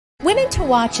Women to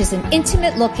Watch is an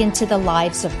intimate look into the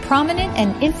lives of prominent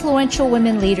and influential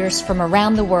women leaders from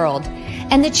around the world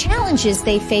and the challenges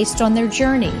they faced on their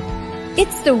journey.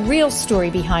 It's the real story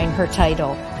behind her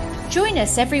title. Join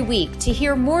us every week to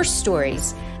hear more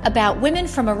stories about women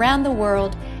from around the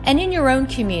world and in your own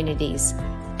communities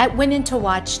at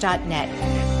womentowatch.net.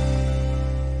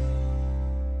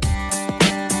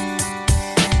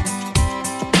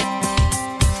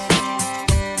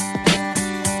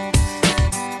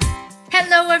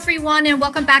 Hello, everyone, and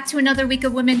welcome back to another week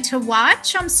of Women to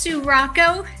Watch. I'm Sue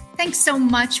Rocco. Thanks so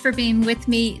much for being with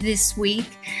me this week.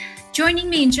 Joining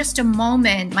me in just a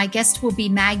moment, my guest will be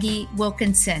Maggy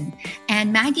Wilkinson.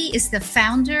 And Maggy is the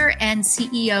founder and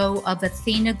CEO of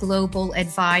Athena Global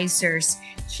Advisors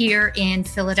here in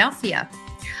Philadelphia.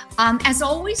 As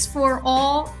always, for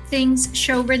all things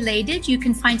show related, you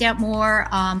can find out more,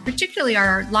 particularly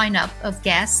our lineup of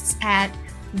guests at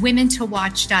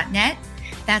womentowatch.net.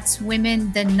 That's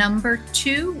women, the number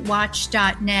 2,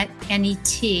 watch.net,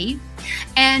 N-E-T.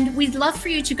 And we'd love for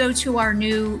you to go to our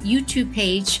new YouTube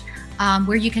page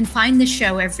where you can find the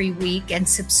show every week and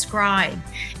subscribe.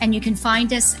 And you can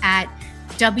find us at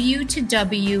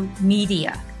W2W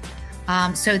Media.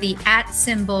 So the @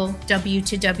 symbol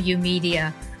W2W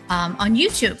Media on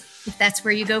YouTube, if that's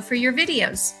where you go for your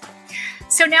videos.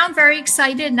 So now I'm very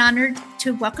excited and honored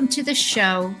to welcome to the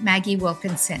show Maggy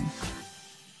Wilkinson.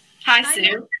 Hi,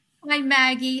 Sue. Hi,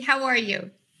 Maggy. How are you?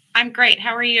 I'm great.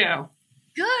 How are you?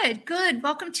 Good.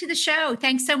 Welcome to the show.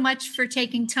 Thanks so much for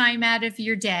taking time out of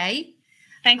your day.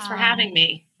 Thanks for having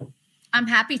me. I'm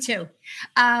happy to.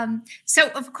 So,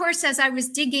 of course, as I was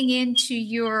digging into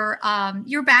your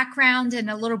background and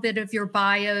a little bit of your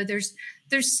bio, there's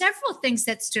several things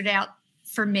that stood out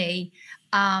for me.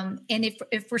 And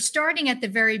if we're starting at the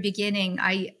very beginning,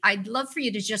 I'd love for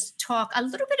you to just talk a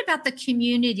little bit about the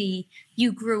community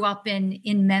you grew up in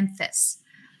Memphis.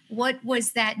 What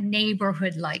was that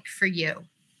neighborhood like for you?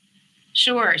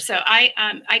 Sure. So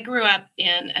I grew up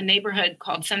in a neighborhood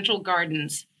called Central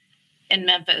Gardens in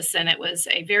Memphis, and it was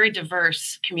a very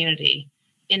diverse community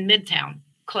in Midtown,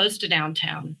 close to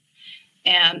downtown.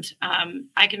 And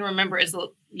I can remember as a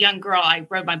young girl, I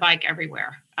rode my bike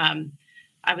everywhere.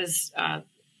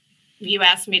 You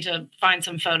asked me to find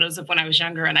some photos of when I was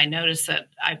younger, and I noticed that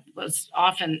I was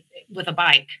often with a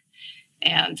bike.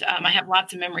 And I have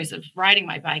lots of memories of riding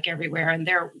my bike everywhere. And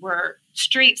there were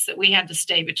streets that we had to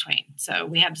stay between. So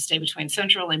we had to stay between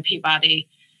Central and Peabody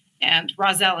and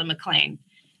Roselle and McLean.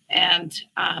 And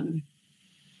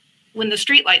when the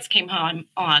street lights came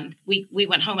on, we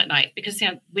went home at night because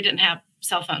we didn't have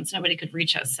cell phones. Nobody could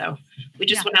reach us. So we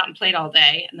just went out and played all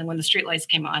day. And then when the street lights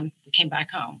came on, we came back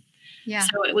home. Yeah.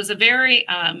 So it was a very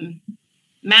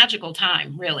magical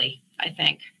time, really, I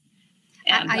think.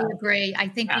 And, I agree. I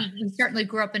think we certainly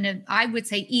grew up in I would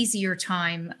say, easier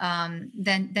time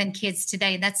than kids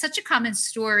today. And that's such a common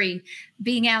story,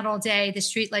 being out all day, the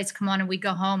streetlights come on and we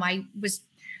go home. I was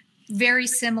very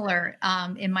similar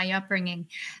in my upbringing.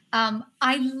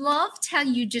 I loved how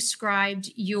you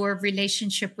described your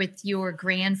relationship with your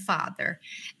grandfather.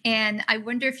 And I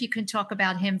wonder if you can talk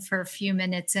about him for a few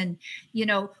minutes and,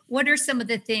 what are some of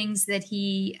the things that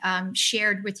he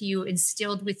shared with you,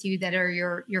 instilled with you that are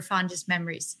your fondest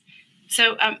memories?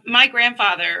 So my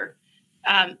grandfather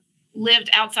lived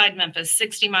outside Memphis,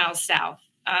 60 miles south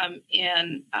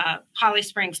in Holly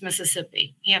Springs,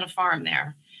 Mississippi. He had a farm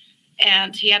there.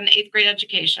 And he had an 8th grade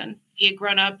education. He had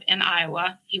grown up in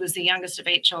Iowa. He was the youngest of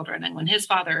 8 children. And when his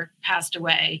father passed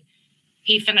away,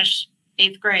 he finished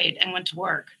 8th grade and went to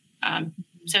work.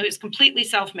 So he was completely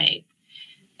self-made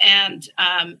and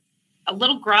a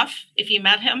little gruff if you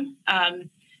met him.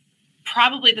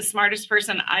 Probably the smartest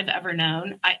person I've ever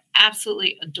known. I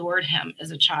absolutely adored him as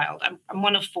a child. I'm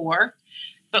one of 4,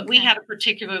 but we had a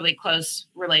particularly close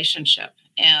relationship.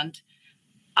 And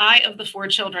I, of the 4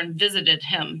 children, visited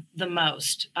him the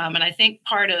most. And I think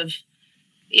part of,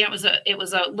 it was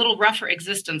a little rougher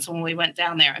existence when we went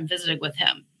down there and visited with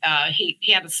him. He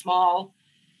had a small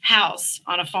house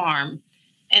on a farm,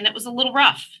 and it was a little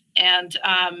rough. And,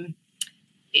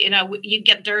 you'd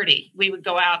get dirty. We would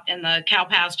go out in the cow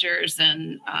pastures,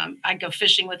 and I'd go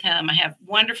fishing with him. I have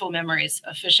wonderful memories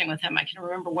of fishing with him. I can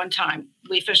remember one time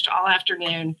we fished all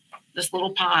afternoon, this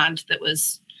little pond that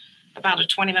was about a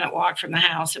 20-minute walk from the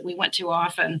house that we went to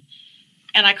often.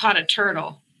 And I caught a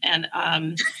turtle, and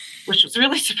which was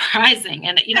really surprising.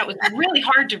 And, it was really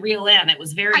hard to reel in. It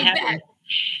was very heavy.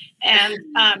 And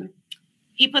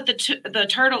he put the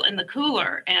turtle in the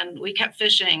cooler, and we kept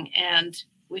fishing, and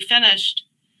we finished.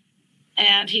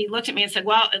 And he looked at me and said,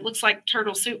 "Well, it looks like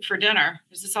turtle soup for dinner.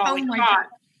 Is this all we caught?"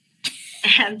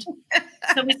 And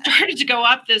so we started to go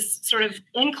up this sort of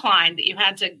incline that you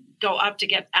had to go up to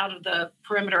get out of the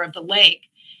perimeter of the lake.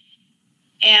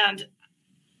 And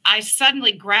I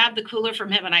suddenly grabbed the cooler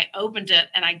from him and I opened it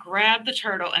and I grabbed the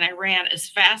turtle and I ran as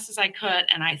fast as I could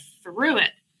and I threw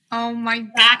it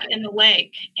back in the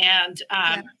lake. And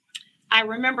I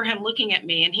remember him looking at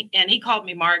me and he called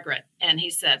me Margaret and he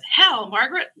said, "Hell,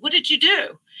 Margaret, what did you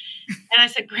do?" And I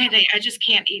said, "Granddaddy, I just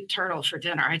can't eat turtle for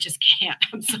dinner. I just can't.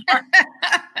 I'm sorry."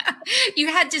 You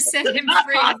had to set him not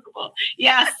free. Possible.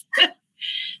 Yes.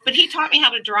 But he taught me how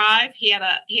to drive. He had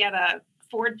a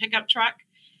Ford pickup truck.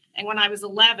 And when I was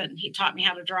 11, he taught me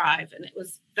how to drive. And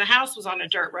the house was on a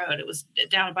dirt road. It was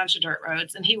down a bunch of dirt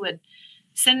roads. And he would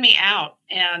send me out.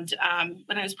 And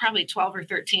when I was probably 12 or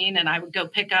 13, and I would go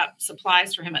pick up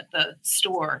supplies for him at the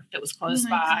store that was close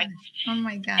by. Oh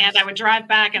my gosh. And I would drive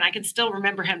back and I can still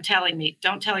remember him telling me,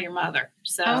 "Don't tell your mother."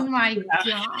 So, oh my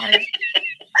God.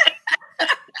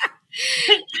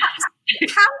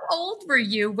 How old were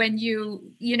you when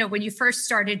when you first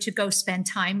started to go spend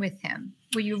time with him?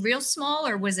 Were you real small,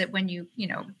 or was it when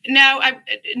No,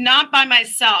 not by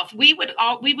myself. We would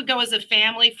go as a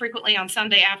family frequently on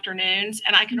Sunday afternoons.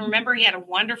 And I can remember he had a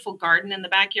wonderful garden in the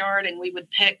backyard and we would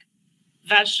pick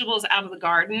vegetables out of the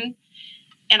garden.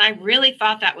 And I really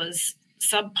thought that was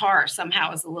subpar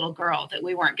somehow as a little girl, that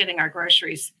we weren't getting our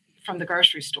groceries from the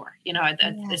grocery store.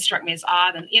 It struck me as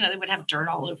odd, and they would have dirt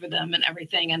all over them and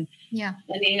everything. And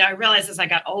I realized as I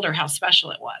got older how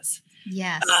special it was.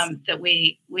 Yes, that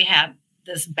we had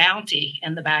this bounty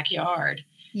in the backyard.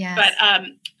 Yes, but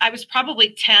I was probably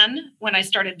 10 when I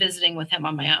started visiting with him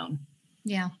on my own.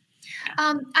 Yeah.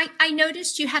 I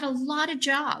noticed you had a lot of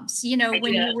jobs,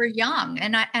 when you were young,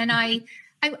 and I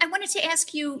wanted to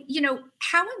ask you,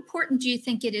 how important do you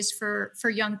think it is for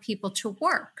young people to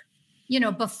work?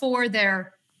 Before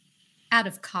they're out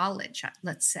of college,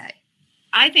 let's say?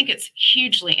 I think it's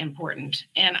hugely important.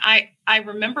 And I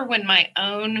remember when my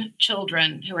own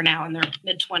children, who are now in their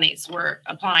mid-20s, were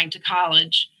applying to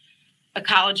college, a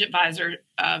college advisor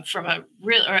an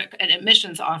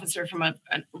admissions officer from a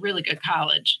really good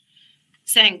college,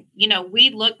 saying, we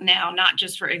look now not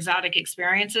just for exotic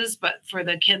experiences, but for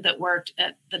the kid that worked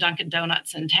at the Dunkin'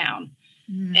 Donuts in town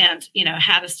and,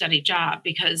 had a steady job,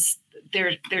 because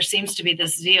there seems to be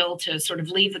this zeal to sort of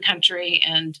leave the country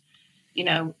and,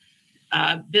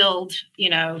 build,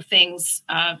 things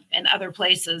in other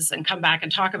places and come back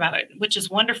and talk about it, which is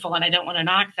wonderful. And I don't want to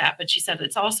knock that. But she said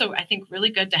it's also, I think, really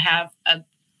good to have a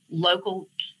local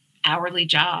hourly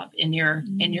job in your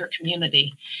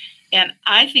community. And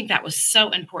I think that was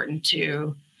so important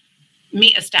to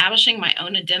me establishing my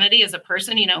own identity as a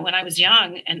person. When I was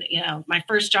young and, my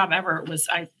first job ever was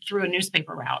I threw a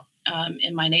newspaper out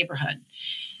in my neighborhood.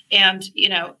 And,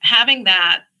 having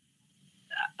that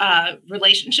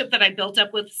relationship that I built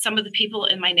up with some of the people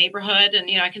in my neighborhood, and,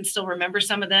 I can still remember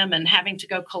some of them, and having to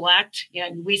go collect,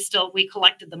 we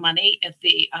collected the money at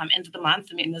the end of the month.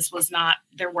 I mean,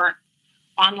 there weren't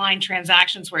online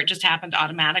transactions where it just happened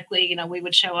automatically. We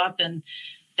would show up and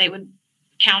they would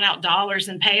count out dollars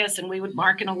and pay us, and we would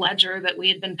mark in a ledger that we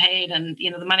had been paid. And,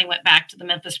 the money went back to the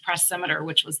Memphis Press Scimitar,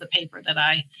 which was the paper that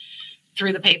I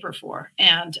threw the paper for.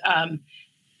 And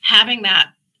having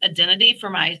that identity for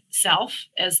myself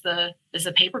as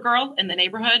a paper girl in the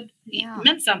neighborhood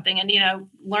meant something. And,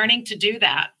 learning to do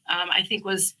that, I think,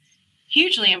 was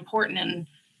hugely important in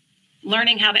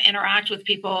learning how to interact with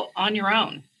people on your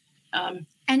own.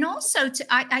 And also,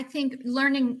 I think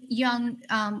learning young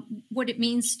what it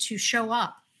means to show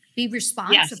up, be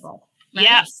responsible. Yes.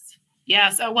 Right?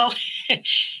 Yes. Oh, well,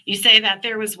 you say that.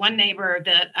 There was one neighbor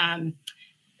that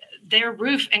their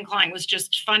roof incline was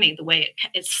just funny, the way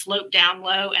it sloped down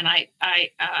low. And I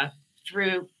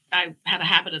had a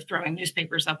habit of throwing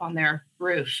newspapers up on their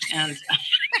roof. And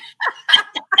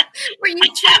were you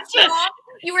too strong?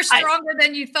 You were stronger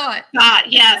than you thought.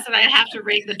 Yes. And I'd have to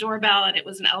ring the doorbell, and it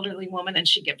was an elderly woman, and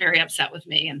she'd get very upset with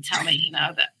me and tell me,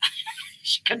 that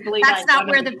she couldn't believe that's not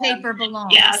where the paper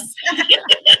belongs. Yes.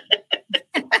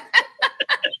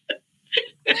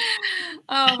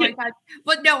 Oh my God.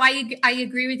 But no, I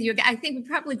agree with you. I think we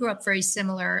probably grew up very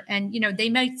similar, and, they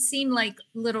might seem like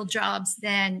little jobs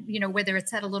then, whether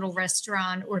it's at a little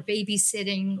restaurant or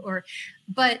babysitting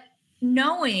but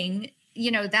knowing,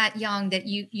 that young, that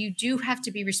you do have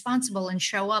to be responsible and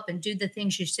show up and do the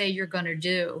things you say you're going to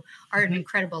do are an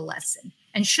incredible lesson,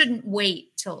 and shouldn't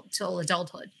wait till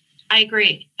adulthood. I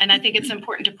agree. And I think it's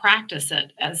important to practice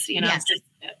it as, yes.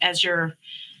 as you're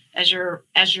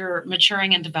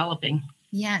maturing and developing.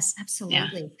 Yes,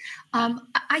 absolutely. Yeah.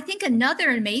 I think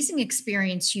another amazing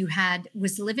experience you had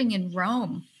was living in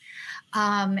Rome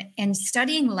and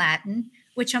studying Latin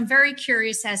which I'm very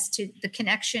curious as to the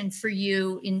connection for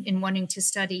you in wanting to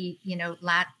study,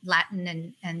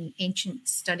 Latin and ancient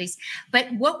studies.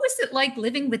 But what was it like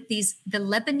living with the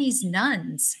Lebanese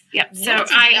nuns? Yep. So what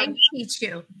did they teach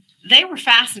you? They were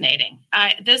fascinating.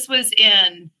 This was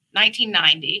in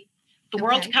 1990. The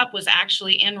World Cup was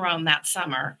actually in Rome that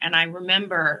summer. And I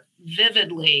remember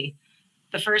vividly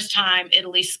the first time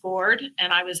Italy scored,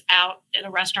 and I was out in a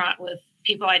restaurant with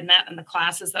people I'd met in the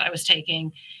classes that I was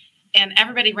taking, and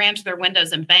everybody ran to their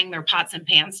windows and banged their pots and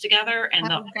pans together, and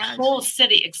the whole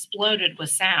city exploded with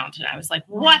sound. And I was like,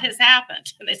 what has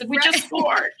happened? And they said, we just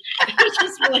scored. It was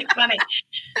just really funny.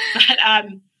 But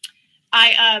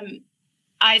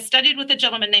I studied with a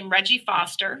gentleman named Reggie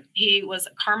Foster. He was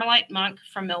a Carmelite monk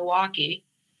from Milwaukee.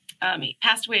 He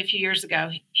passed away a few years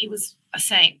ago. He was a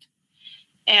saint.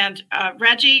 And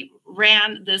Reggie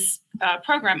ran this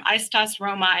program, Aestas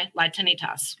Romae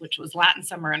Latinitas, which was Latin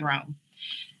Summer in Rome.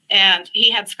 And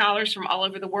he had scholars from all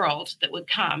over the world that would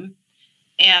come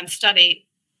and study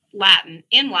Latin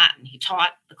in Latin. He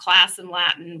taught the class in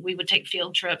Latin. We would take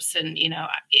field trips, and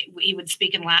he would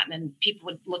speak in Latin, and people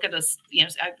would look at us.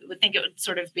 I would think it would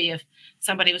sort of be if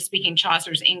somebody was speaking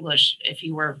Chaucer's English, if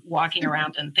you were walking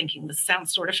around and thinking, this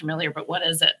sounds sort of familiar, but what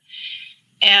is it?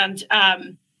 And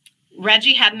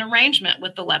Reggie had an arrangement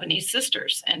with the Lebanese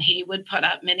sisters, and he would put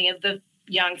up many of the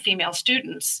young female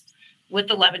students with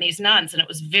the Lebanese nuns, and it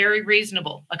was very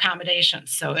reasonable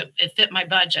accommodations. So it fit my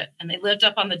budget, and they lived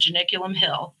up on the Janiculum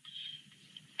Hill.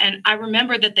 And I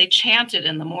remember that they chanted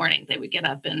in the morning. They would get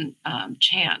up and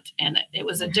chant, and it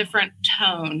was a different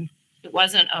tone. It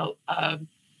wasn't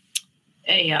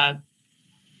a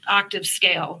octave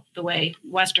scale the way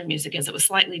Western music is. It was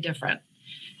slightly different.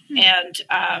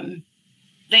 And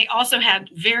they also had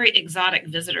very exotic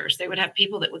visitors. They would have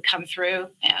people that would come through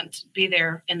and be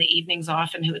there in the evenings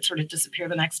often, who would sort of disappear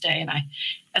the next day. And I,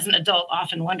 as an adult,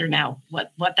 often wonder now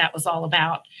what that was all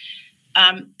about.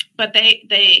 But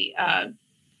they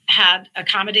had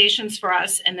accommodations for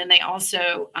us, and then they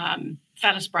also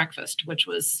fed us breakfast, which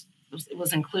was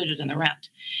included in the rent.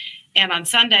 And on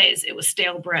Sundays, it was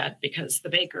stale bread because the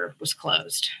baker was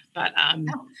closed. But I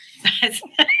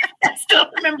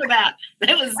still remember that.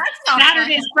 It was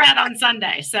Saturday's bread on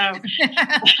Sunday. So,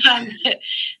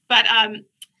 but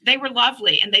they were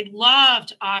lovely, and they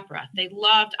loved opera. They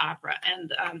loved opera.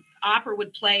 And opera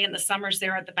would play in the summers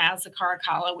there at the Baths of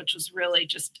Caracalla, which was really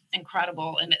just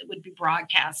incredible. And it would be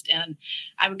broadcast. And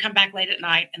I would come back late at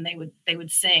night, and they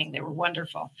would sing. They were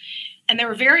wonderful. And they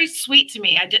were very sweet to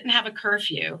me. I didn't have a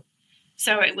curfew,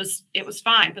 so it was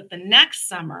fine. But the next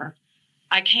summer,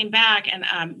 I came back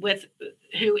and with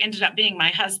who ended up being my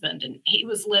husband, and he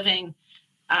was living.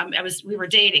 We were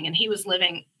dating, and he was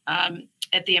living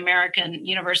at the American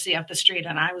University up the street,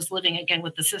 and I was living again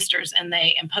with the sisters, and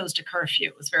they imposed a curfew.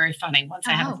 It was very funny. Once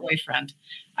I had a boyfriend,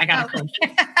 I got a curfew.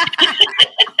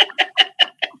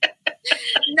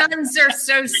 Nuns are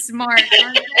so smart,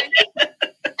 aren't they?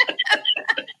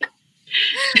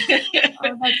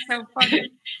 Oh, that's so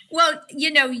funny. Well,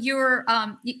 you're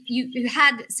you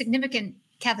had significant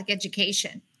Catholic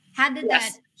education. How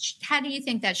do you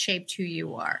think that shaped who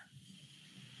you are?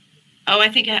 Oh, I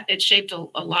think it shaped a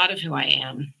lot of who I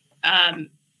am.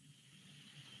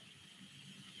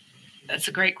 That's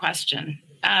a great question.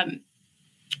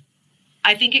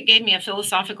 I think it gave me a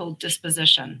philosophical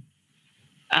disposition.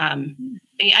 I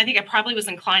think I probably was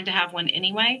inclined to have one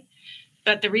anyway.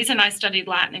 But the reason I studied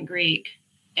Latin and Greek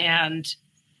and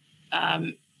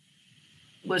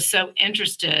was so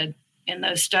interested in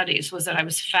those studies was that I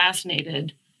was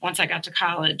fascinated, once I got to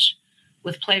college,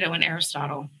 with Plato and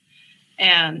Aristotle.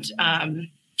 And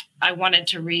I wanted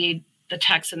to read the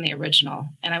text in the original.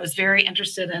 And I was very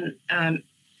interested in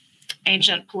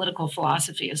ancient political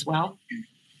philosophy as well.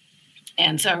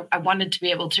 And so I wanted to be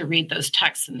able to read those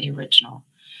texts in the original.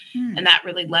 And that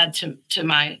really led to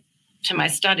my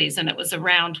studies. And it was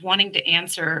around wanting to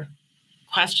answer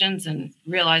questions and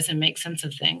realize and make sense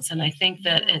of things. And I think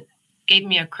that it gave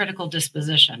me a critical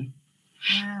disposition.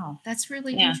 Wow, that's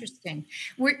really interesting.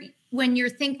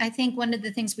 I think one of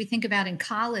the things we think about in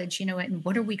college, and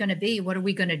what are we going to be? What are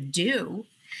we going to do?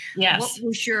 Yes.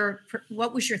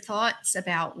 What was your thoughts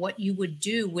about what you would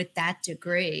do with that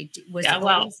degree? Was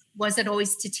it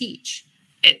always to teach?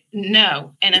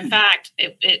 No. And in fact,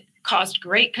 it caused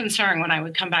great concern when I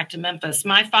would come back to Memphis.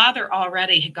 My father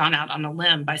already had gone out on a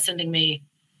limb by sending me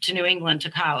to New England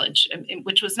to college,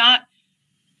 which was not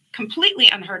completely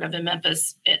unheard of in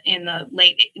Memphis in the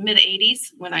mid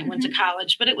 80s when I went to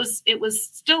college, but it was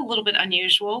still a little bit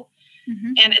unusual.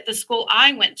 And at the school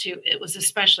I went to, it was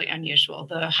especially unusual.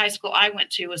 The high school I went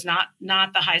to was not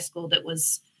the high school that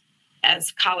was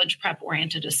as college prep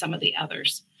oriented as some of the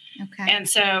others. Okay. And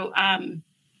so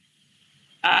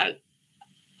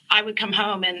I would come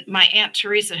home, and my Aunt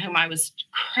Teresa, whom I was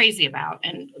crazy about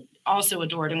and also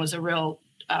adored and was a real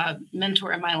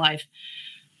mentor in my life,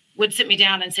 would sit me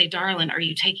down and say, "Darling, are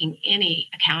you taking any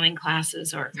accounting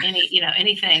classes or any,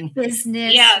 anything?"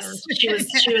 Business. Yes,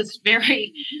 she was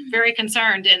very, very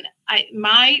concerned. And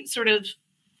my sort of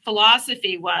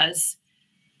philosophy was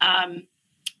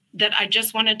that I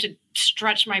just wanted to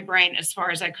stretch my brain as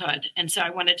far as I could. And so I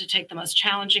wanted to take the most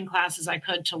challenging classes I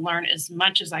could to learn as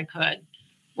much as I could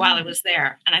while I was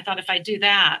there. And I thought, if I do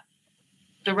that,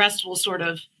 the rest will sort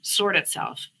of sort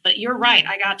itself. But you're right.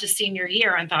 I got to senior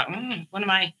year and thought, what am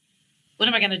I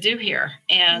going to do here?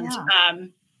 And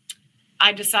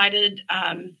I decided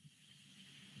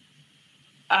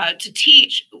to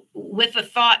teach, with the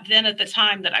thought then at the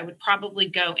time that I would probably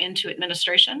go into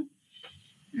administration.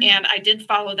 Mm-hmm. And I did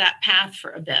follow that path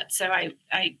for a bit. So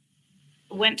I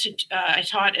went to, I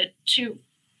taught at 2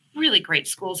 really great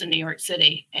schools in New York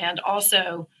City, and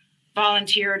also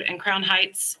volunteered in Crown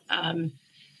Heights,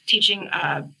 teaching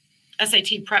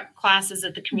SAT prep classes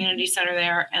at the community center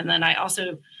there. And then I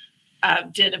also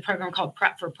did a program called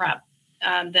Prep for Prep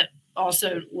that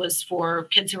also was for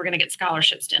kids who were going to get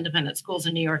scholarships to independent schools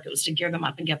in New York. It was to gear them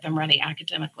up and get them ready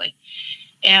academically.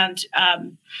 And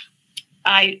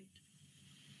I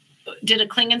did a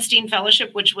Klingenstein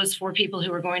Fellowship, which was for people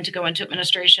who were going to go into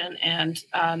administration, and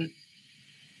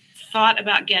thought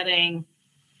about getting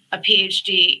a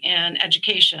PhD in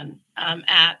education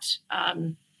at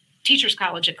Teachers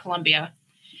College at Columbia,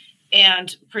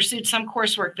 and pursued some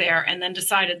coursework there, and then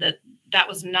decided that that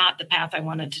was not the path I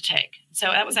wanted to take. So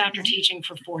that was after teaching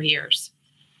for 4 years.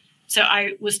 So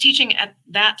I was teaching at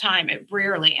that time at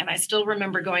Brearley, and I still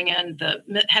remember going in.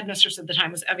 The headmistress at the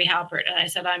time was Evie Halpert, and I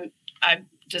said, I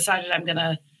decided I'm going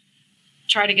to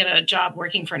try to get a job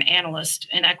working for an analyst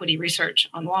in equity research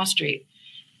on Wall Street.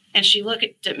 And she looked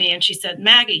at me and she said,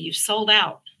 "Maggie, you've sold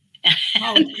out."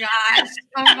 Oh, gosh.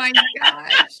 Oh, my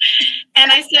gosh. And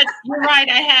I said, "You're right,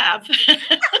 I have."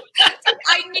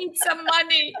 I need some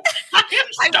money.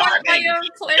 I want my own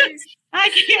place. I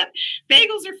can't.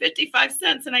 Bagels are 55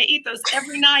 cents, and I eat those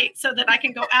every night so that I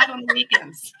can go out on the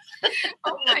weekends.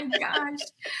 Oh, my gosh.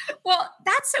 Well,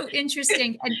 that's so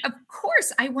interesting. And of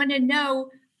course, I want to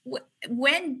know,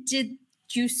 when did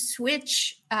you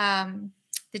switch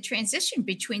the transition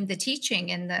between the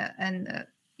teaching and the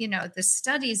the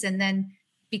studies, and then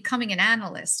becoming an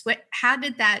analyst?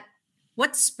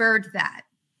 What spurred that?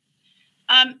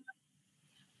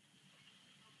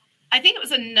 I think it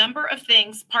was a number of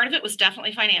things. Part of it was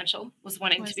definitely financial, was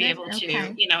wanting to be able to,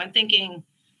 and thinking,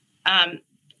 I'm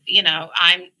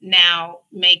now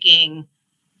making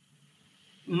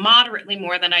moderately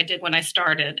more than I did when I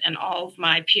started. And all of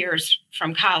my peers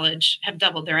from college have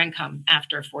doubled their income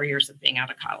after 4 years of being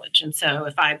out of college. And so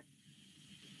if I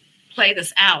play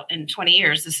this out in 20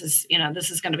 years, this is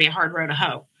going to be a hard row to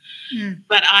hoe. Mm.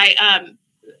 But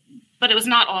but it was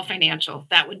not all financial.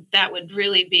 That would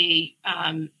really be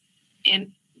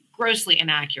grossly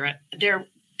inaccurate.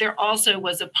 There also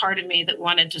was a part of me that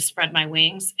wanted to spread my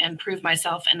wings and prove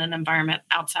myself in an environment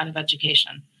outside of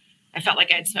education. I felt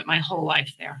like I'd spent my whole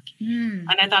life there. Mm.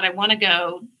 And I thought, I want to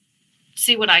go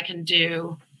see what I can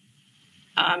do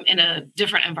in a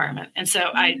different environment. And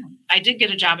so I did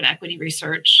get a job in equity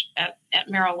research at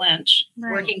Merrill Lynch,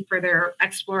 working for their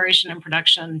exploration and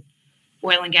production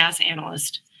oil and gas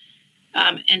analyst.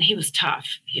 And he was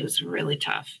tough. He was really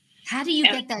tough. How do you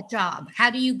get that job? How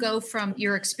do you go from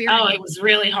your experience? Oh, it was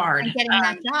really hard. And getting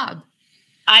that job.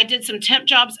 I did some temp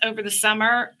jobs over the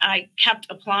summer. I kept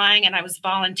applying, and I was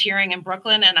volunteering in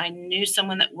Brooklyn, and I knew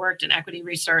someone that worked in equity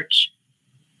research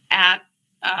at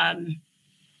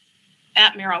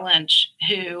Merrill Lynch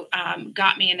who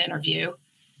got me an interview.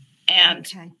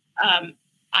 And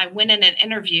I went in and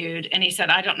interviewed, and he said,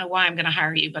 "I don't know why I'm going to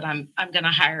hire you, but I'm going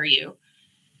to hire you."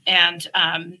 And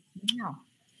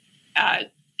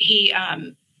he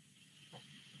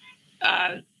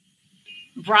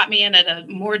brought me in at a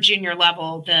more junior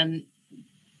level than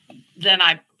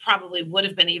I probably would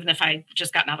have been, even if I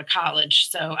just gotten out of college.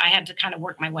 So I had to kind of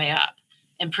work my way up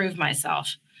and prove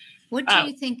myself. What do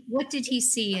you think? What did he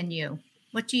see in you?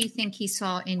 What do you think he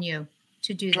saw in you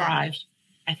to do drive?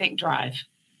 That? I think drive.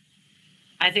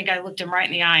 I think I looked him right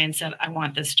in the eye and said, "I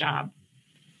want this job.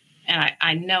 And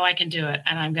I know I can do it.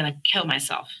 And I'm going to kill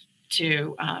myself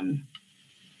to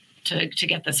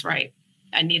get this right.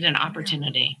 I need an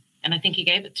opportunity." And I think he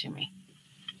gave it to me.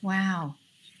 Wow.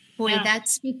 Boy, that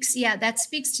speaks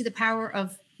to the power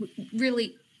of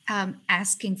really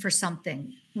asking for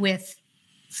something with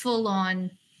full on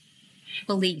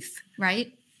belief,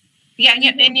 right? Yeah.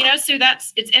 And Sue,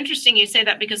 it's interesting you say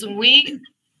that, because when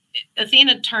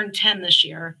Athena turned 10 this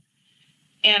year,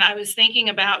 and I was thinking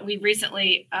about, we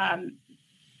recently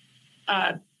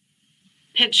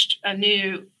pitched a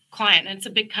new client, and it's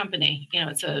a big company.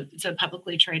 It's a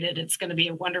publicly traded. It's going to be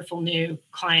a wonderful new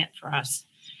client for us.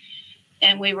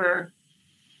 And we were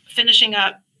finishing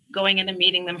up, going in and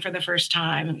meeting them for the first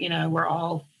time. We're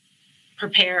all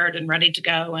prepared and ready to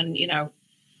go, and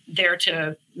there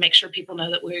to make sure people know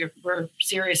that we're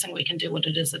serious and we can do what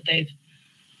it is that they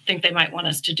think they might want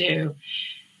us to do.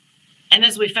 And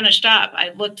as we finished up, I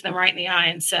looked them right in the eye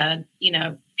and said,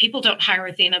 people don't hire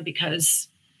Athena because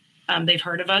they've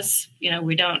heard of us.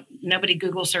 Nobody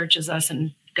Google searches us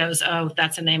and goes, oh,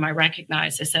 that's a name I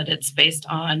recognize. I said, it's based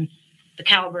on the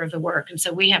caliber of the work. And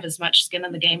so we have as much skin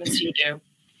in the game as you do.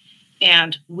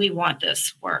 And we want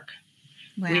this work.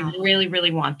 Wow. We really,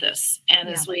 really want this. And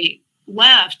as we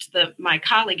left, my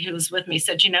colleague who was with me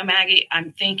said, Maggie,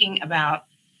 I'm thinking about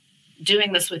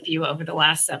doing this with you over the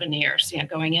last 7 years,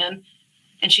 going in.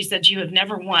 And she said, you have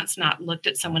never once not looked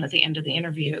at someone at the end of the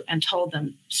interview and told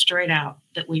them straight out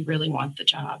that we really want the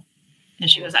job. And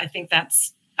she goes, I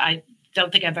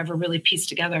don't think I've ever really pieced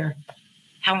together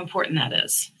how important that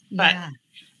is. But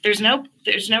there's no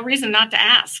reason not to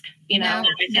ask,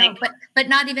 but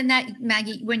not even that,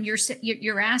 Maggie, when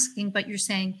you're asking, but you're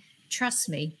saying, trust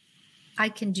me, I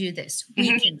can do this.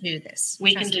 We can do this.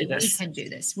 We can do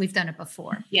this. We've done it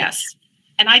before. Yes.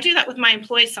 And I do that with my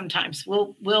employees sometimes.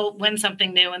 We'll win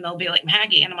something new and they'll be like,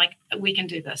 Maggie. And I'm like, we can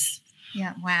do this.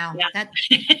 Yeah. Wow. Yeah.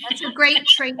 That's a great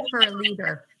trait for a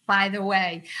leader, by the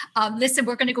way. Listen,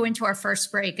 we're going to go into our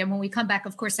first break. And when we come back,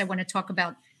 of course, I want to talk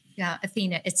about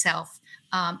Athena itself.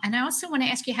 And I also want to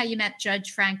ask you how you met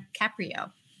Judge Frank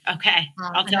Caprio. Okay.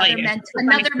 I'll tell you.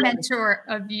 Another mentor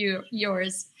of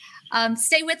yours.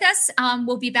 Stay with us.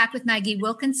 We'll be back with Maggy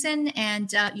Wilkinson,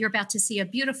 and you're about to see a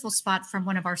beautiful spot from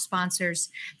one of our sponsors,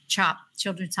 CHOP,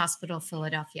 Children's Hospital of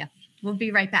Philadelphia. We'll be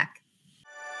right back.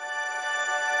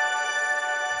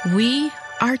 We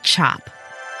are CHOP,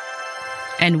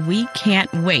 and we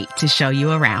can't wait to show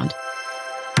you around.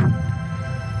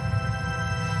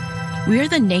 We're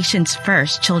the nation's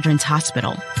first children's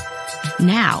hospital.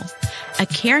 Now, a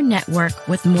care network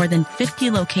with more than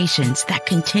 50 locations that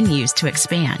continues to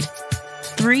expand.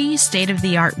 3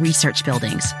 state-of-the-art research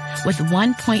buildings with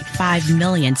 1.5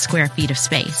 million square feet of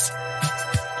space.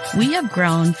 We have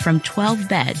grown from 12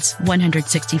 beds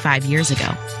 165 years ago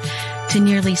to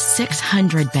nearly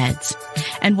 600 beds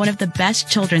and one of the best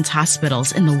children's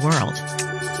hospitals in the world.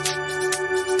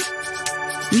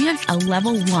 We have a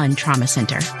level 1 trauma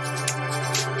center,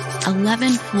 11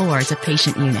 floors of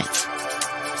patient units,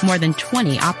 more than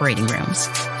 20 operating rooms,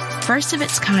 first of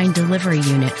its kind delivery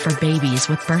unit for babies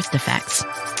with birth defects,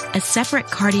 a separate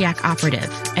cardiac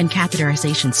operative and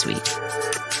catheterization suite,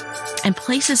 and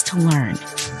places to learn,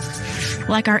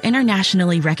 like our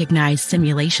internationally recognized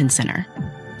simulation center.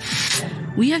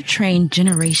 We have trained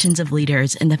generations of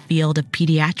leaders in the field of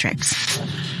pediatrics.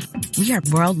 We are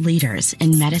world leaders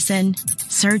in medicine,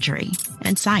 surgery,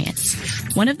 and science,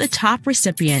 one of the top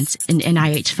recipients in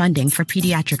NIH funding for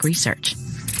pediatric research.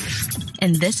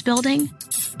 In this building,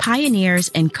 pioneers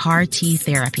in CAR T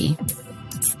therapy,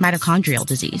 mitochondrial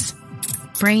disease,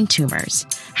 brain tumors,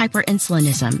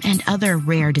 hyperinsulinism, and other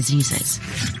rare diseases.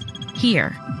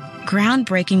 Here,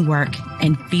 groundbreaking work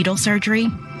in fetal surgery,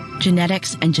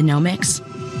 genetics and genomics,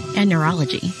 and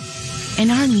neurology. In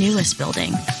our newest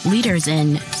building, leaders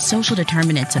in social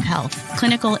determinants of health,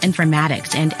 clinical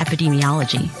informatics and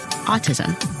epidemiology,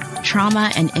 autism,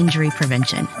 trauma and injury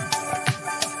prevention.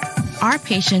 Our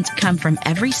patients come from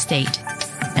every state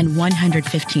and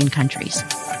 115 countries.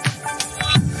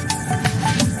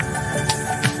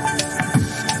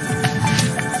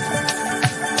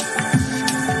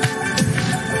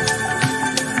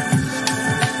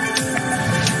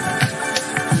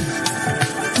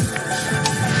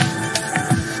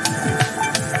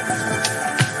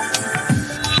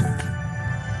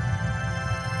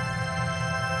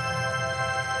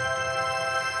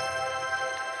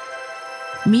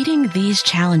 Meeting these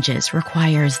challenges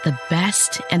requires the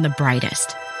best and the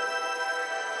brightest.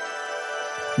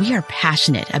 We are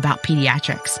passionate about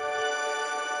pediatrics.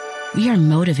 We are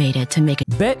motivated to make it.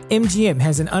 BetMGM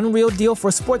has an unreal deal for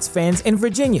sports fans in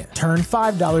Virginia. Turn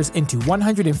 $5 into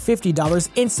 $150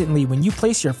 instantly when you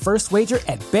place your first wager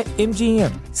at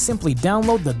BetMGM. Simply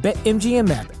download the BetMGM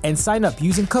app and sign up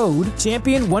using code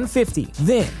Champion150.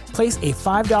 Then, place a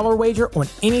 $5 wager on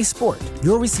any sport.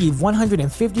 You'll receive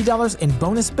 $150 in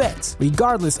bonus bets,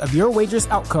 regardless of your wager's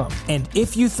outcome. And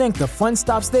if you think the fun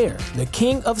stops there, the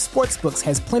King of Sportsbooks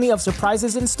has plenty of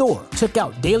surprises in store. Check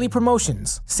out daily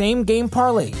promotions, same same-game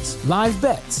parlays, live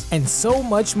bets, and so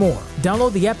much more.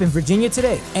 Download the app in Virginia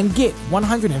today and get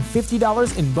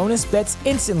 $150 in bonus bets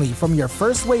instantly from your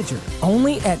first wager.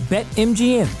 Only at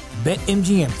BetMGM.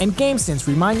 BetMGM and GameSense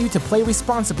remind you to play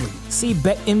responsibly. See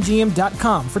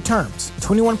BetMGM.com for terms.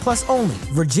 21 plus only.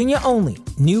 Virginia only.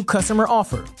 New customer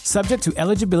offer. Subject to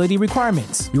eligibility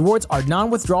requirements. Rewards are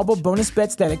non-withdrawable bonus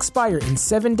bets that expire in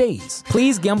 7 days.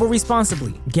 Please gamble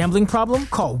responsibly. Gambling problem?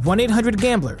 Call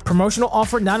 1-800-GAMBLER. Promotional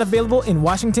offer not available in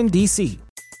Washington, D.C.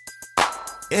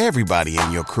 Everybody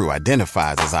in your crew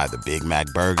identifies as either Big Mac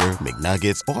Burger,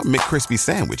 McNuggets, or McCrispy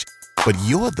Sandwich. But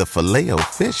you're the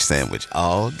Filet-O-Fish Sandwich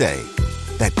all day.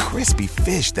 That crispy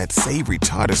fish, that savory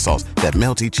tartar sauce, that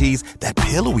melty cheese, that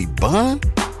pillowy bun.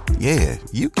 Yeah,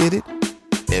 you get it.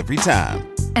 Every time.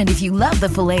 And if you love the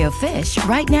Filet-O-Fish,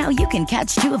 right now you can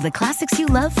catch two of the classics you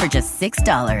love for just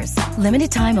 $6.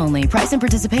 Limited time only. Price and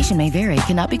participation may vary.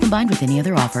 Cannot be combined with any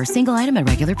other offer. Single item at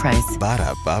regular price.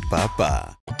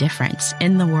 Ba-da-ba-ba-ba. Difference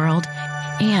in the world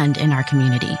and in our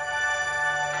community.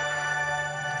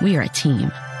 We are a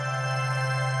team.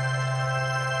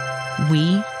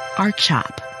 We are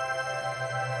CHOP.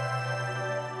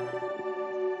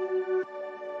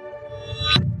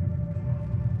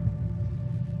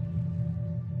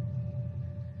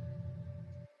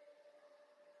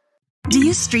 Do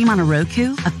you stream on a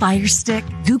Roku, a Fire Stick,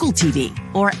 Google TV,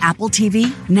 or Apple TV?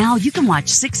 Now you can watch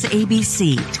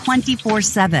 6ABC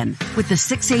 24/7 with the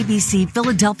 6ABC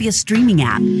Philadelphia streaming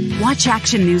app. Watch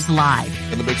Action News live.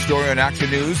 And the big story on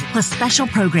Action News. Plus special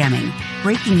programming,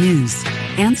 breaking news,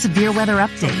 and severe weather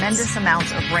updates. Tremendous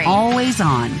amounts of rain. Always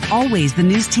on. Always the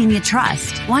news team you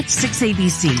trust. Watch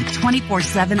 6ABC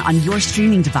 24/7 on your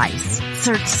streaming device.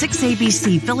 Search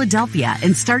 6ABC Philadelphia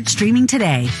and start streaming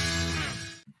today.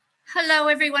 Hello,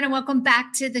 everyone, and welcome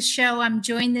back to the show. I'm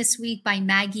joined this week by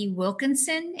Maggy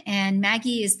Wilkinson, and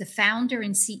Maggy is the founder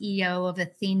and CEO of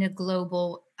Athena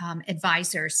Global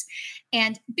Advisors.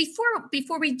 And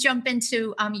before we jump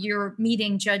into your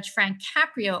meeting Judge Frank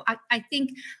Caprio, I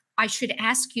think I should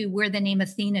ask you where the name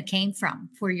Athena came from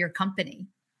for your company,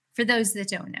 for those that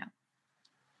don't know.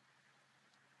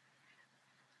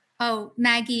 Oh,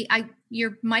 Maggy,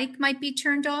 your mic might be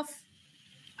turned off.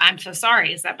 I'm so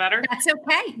sorry. Is that better? That's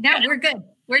okay. No, we're good.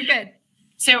 We're good.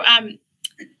 So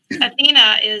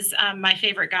Athena is my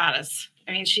favorite goddess.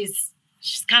 I mean, she's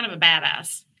kind of a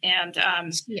badass. And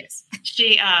she is.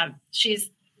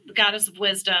 She's the goddess of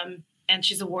wisdom, and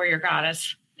she's a warrior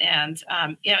goddess. And,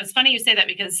 it's funny you say that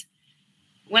because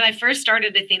when I first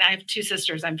started Athena, I have two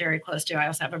sisters I'm very close to. I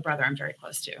also have a brother I'm very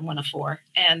close to. I'm one of four.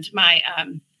 And my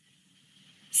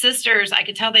sisters, I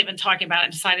could tell they've been talking about it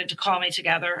and decided to call me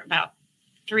together about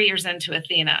 3 years into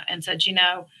Athena and said,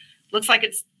 looks like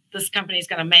this company's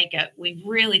going to make it. We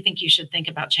really think you should think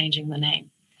about changing the name.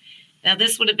 Now,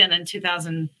 this would have been in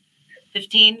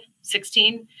 2015,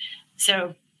 16.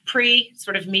 So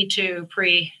sort of Me Too,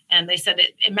 and they said,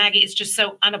 Maggie, it's just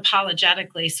so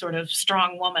unapologetically sort of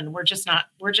strong woman. We're just not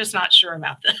sure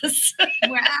about this.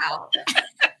 Wow.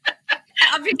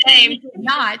 Obviously,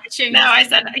 not change. No, I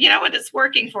said, you know what? It's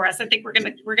working for us. I think we're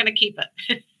gonna keep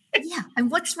it. Yeah. And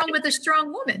what's wrong with a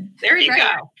strong woman? There you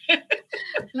go.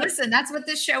 Listen, that's what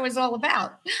this show is all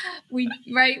about. We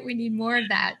need more of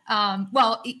that. I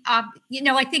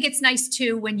think it's nice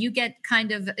too, when you get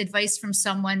kind of advice from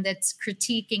someone that's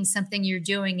critiquing something you're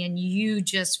doing and you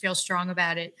just feel strong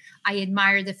about it. I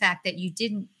admire the fact that you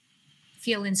didn't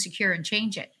feel insecure and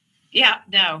change it. Yeah,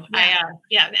 no,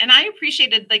 Yeah. And I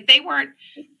appreciated,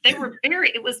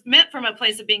 it was meant from a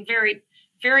place of being very,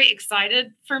 very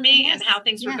excited for me and how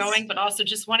things were going, but also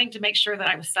just wanting to make sure that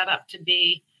I was set up to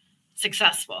be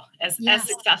successful, as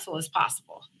successful as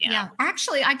possible. Yeah.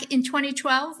 Actually, in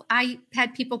 2012, I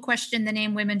had people question the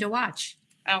name Women to Watch.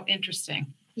 Oh,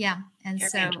 interesting. Yeah. And very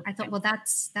so I thought, well,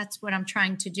 that's what I'm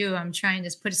trying to do. I'm trying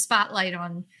to put a spotlight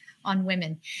on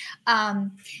women.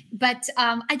 But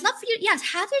I'd love for you. Yes.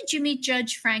 How did you meet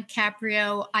Judge Frank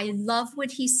Caprio? I love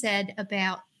what he said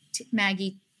about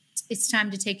Maggie. It's time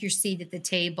to take your seat at the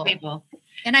table.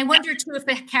 And I wonder too, if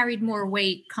it carried more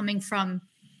weight coming from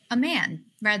a man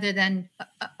rather than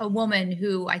a woman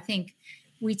who I think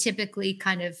we typically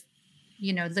kind of,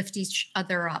 lift each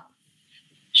other up.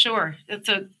 Sure. It's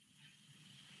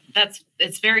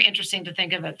very interesting to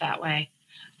think of it that way.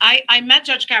 I met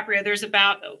Judge Caprio. There's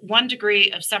about 1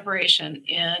 degree of separation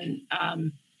in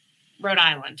Rhode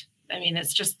Island. I mean,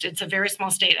 it's a very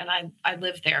small state, and I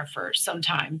lived there for some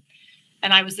time.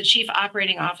 And I was the chief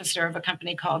operating officer of a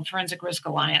company called Forensic Risk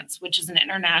Alliance, which is an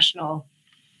international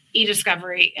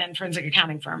e-discovery and forensic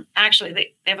accounting firm. Actually,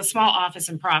 they have a small office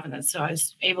in Providence, so I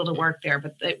was able to work there.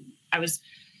 But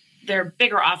their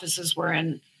bigger offices were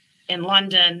in in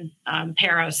London,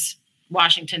 Paris,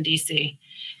 Washington, D.C.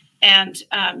 And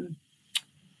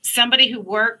somebody who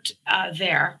worked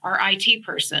there, our IT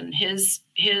person, his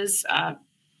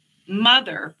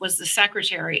mother was the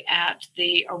secretary at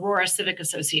the Aurora Civic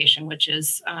Association, which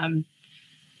is an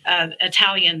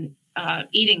Italian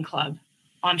eating club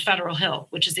on Federal Hill,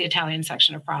 which is the Italian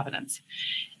section of Providence.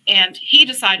 And he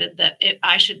decided that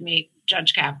I should meet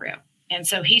Judge Caprio. And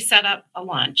so he set up a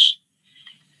lunch,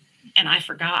 and I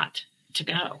forgot to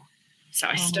go. So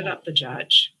I stood up the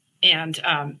judge, and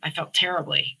I felt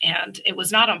terribly. And it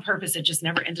was not on purpose. It just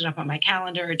never ended up on my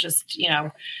calendar. It just,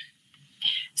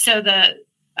 so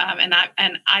and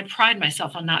I pride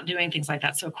myself on not doing things like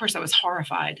that. So of course I was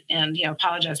horrified and,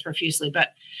 apologized profusely,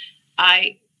 but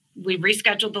we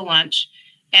rescheduled the lunch,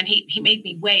 and he made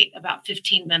me wait about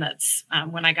 15 minutes.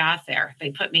 When I got there,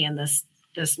 they put me in this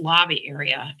lobby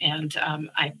area, and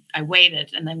I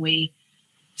waited, and then we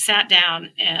sat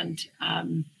down and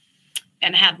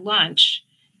had lunch.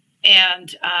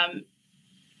 And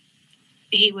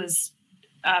he was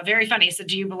very funny. He said,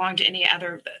 "Do you belong to any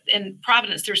other?" In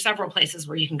Providence, there's several places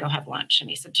where you can go have lunch. And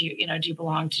he said, "Do you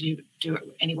belong to do it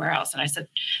anywhere else?" And I said,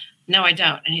 "No, I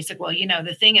don't." And he said, "Well,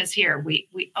 the thing is here, we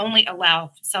only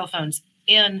allow cell phones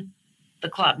in the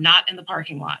club, not in the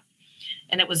parking lot."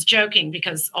 And it was joking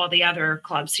because all the other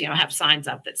clubs, have signs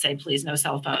up that say, "Please, no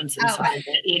cell phones inside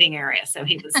the eating area." So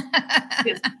he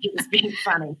was being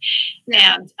funny.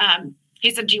 Yeah. And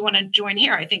he said, "Do you want to join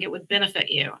here? I think it would benefit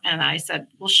you." And I said,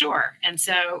 "Well, sure." And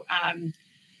so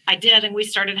I did, and we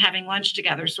started having lunch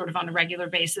together sort of on a regular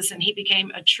basis. And he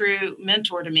became a true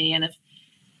mentor to me. And if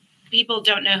people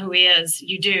don't know who he is,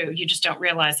 you do. You just don't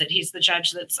realize it. He's the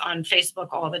judge that's on Facebook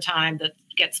all the time, that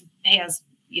has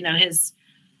his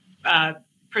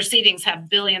proceedings have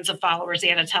billions of followers. He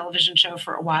had a television show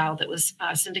for a while that was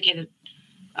syndicated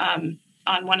on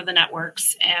one of the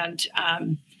networks. And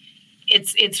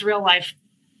it's real life,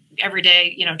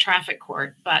 everyday, traffic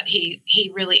court, but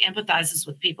he really empathizes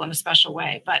with people in a special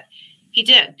way. But he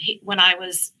did. When I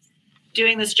was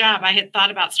doing this job, I had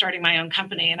thought about starting my own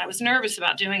company, and I was nervous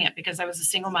about doing it because I was a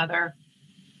single mother,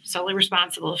 solely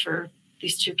responsible for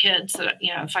these two kids,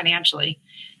 financially.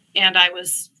 And I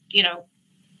was,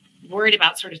 worried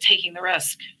about sort of taking the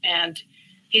risk. And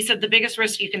he said, "The biggest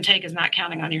risk you can take is not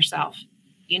counting on yourself.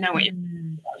 You know what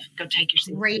go take your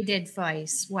seat." Great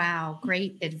advice. Wow.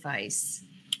 Great advice.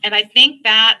 And I think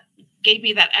that gave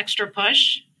me that extra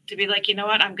push to be like, you know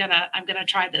what, I'm gonna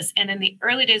try this. And in the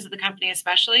early days of the company,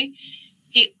 especially,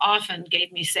 he often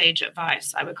gave me sage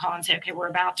advice. I would call and say, "Okay, we're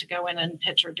about to go in and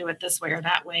pitch or do it this way or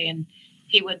that way," and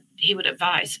he would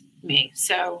advise me.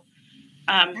 So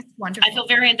that's wonderful. I feel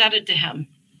very indebted to him,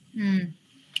 and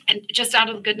just out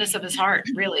of the goodness of his heart,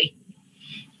 really.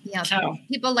 Yeah. So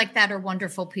people like that are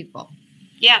wonderful people.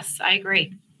 Yes, I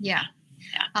agree. Yeah.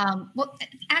 Well,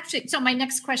 actually, so my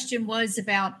next question was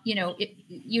about,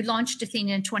 you launched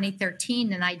Athena in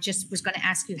 2013, and I just was going to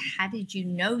ask you, how did you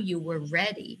know you were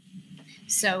ready?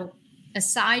 So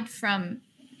aside from,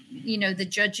 the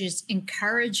judge's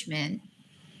encouragement,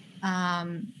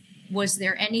 was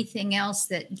there anything else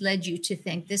that led you to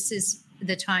think this is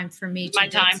the time for me to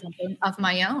do something of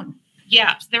my own?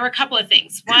 Yeah, there were a couple of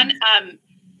things. One,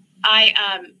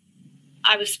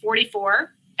 I was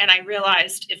 44. And I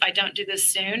realized if I don't do this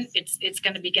soon, it's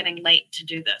going to be getting late to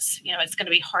do this. It's going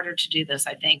to be harder to do this,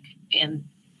 I think, in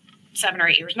 7 or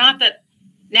 8 years. Not that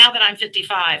now that I'm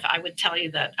 55, I would tell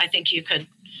you that I think you could,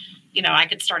 I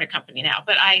could start a company now.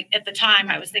 But at the time,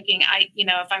 I was thinking,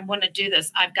 if I want to do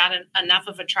this, I've got enough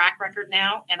of a track record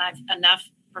now, and I've enough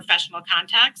professional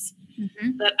contacts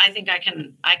that I think I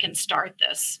can start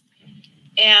this.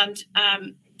 And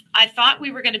I thought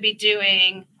we were going to be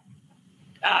doing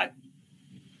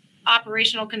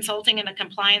operational consulting in a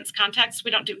compliance context. We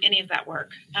don't do any of that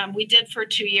work. We did for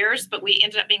 2 years, but we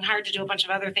ended up being hired to do a bunch of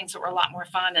other things that were a lot more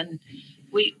fun. And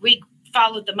we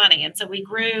followed the money. And so we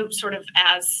grew sort of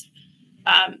as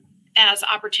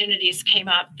opportunities came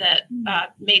up that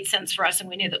made sense for us and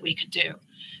we knew that we could do.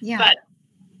 Yeah. But,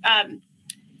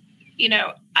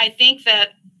 I think that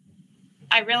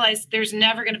I realized there's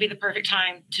never going to be the perfect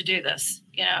time to do this.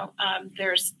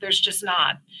 There's just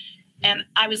not. And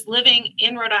I was living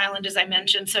in Rhode Island, as I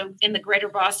mentioned. So in the greater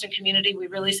Boston community,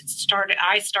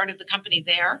 I started the company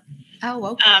there. Oh,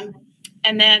 okay.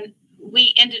 And then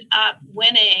we ended up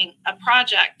winning a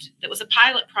project that was a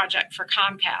pilot project for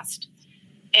Comcast.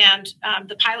 And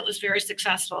the pilot was very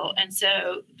successful. And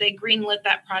so they greenlit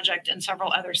that project in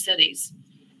several other cities.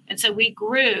 And so we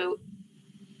grew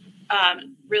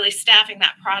really staffing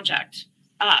that project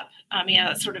up.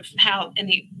 That's sort of how in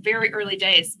the very early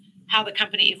days, how the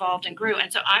company evolved and grew.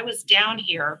 And so I was down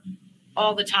here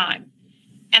all the time.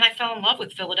 And I fell in love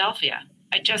with Philadelphia.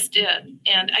 I just did.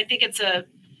 And I think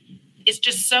it's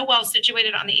just so well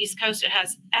situated on the East Coast. It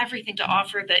has everything to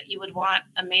offer that you would want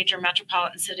a major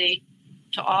metropolitan city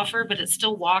to offer, but it's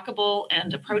still walkable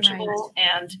and approachable. Right.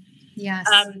 And yes,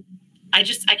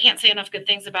 I can't say enough good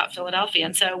things about Philadelphia.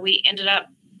 And so we ended up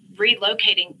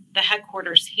relocating the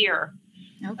headquarters here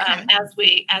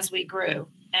as we grew.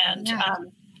 And,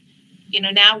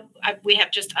 now we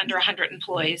have just under 100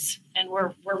 employees, and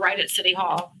we're right at City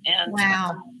Hall. And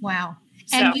wow.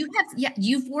 And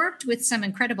you've worked with some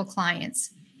incredible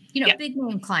clients, big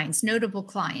name clients, notable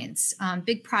clients,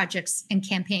 big projects and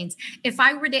campaigns. If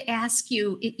I were to ask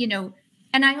you,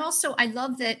 and I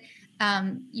love that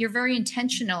you're very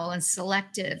intentional and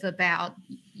selective about,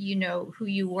 who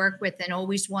you work with, and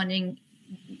always wanting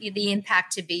the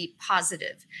impact to be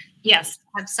positive. Yes.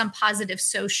 Have some positive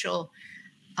social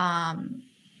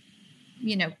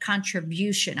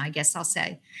contribution, I guess I'll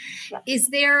say.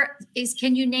 Yeah.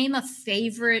 Can you name a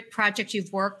favorite project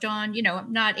you've worked on?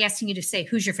 I'm not asking you to say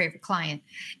who's your favorite client.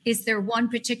 Is there one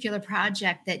particular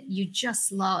project that you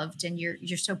just loved and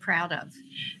you're so proud of?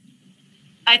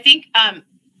 I think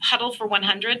Huddle for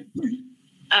 100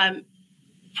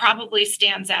 probably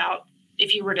stands out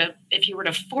if you were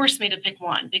to force me to pick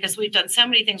one, because we've done so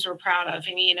many things we're proud of.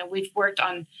 I mean, we've worked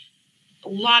on a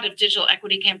lot of digital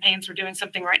equity campaigns. We're doing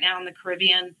something right now in the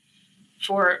Caribbean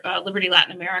for Liberty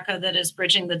Latin America that is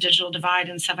bridging the digital divide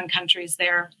in 7 countries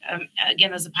there,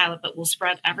 again, as a pilot, but will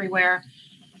spread everywhere,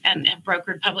 and have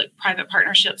brokered public-private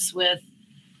partnerships with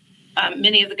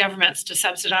many of the governments to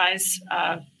subsidize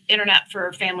internet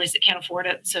for families that can't afford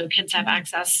it, so kids have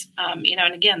access.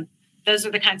 And again, those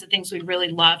are the kinds of things we really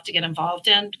love to get involved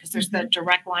in, because there's the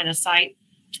direct line of sight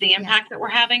to the impact that we're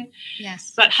having.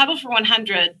 Yes. But Huddle for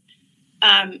 100,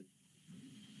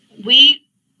 we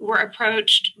were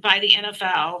approached by the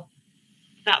NFL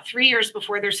about 3 years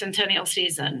before their centennial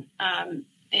season.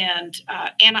 And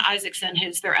Anna Isaacson,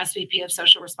 who's their SVP of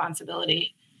Social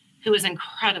Responsibility, who is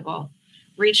incredible,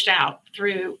 reached out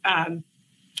through,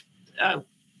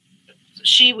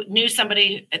 she knew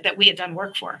somebody that we had done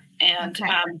work for,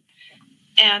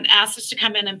 and asked us to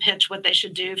come in and pitch what they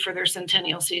should do for their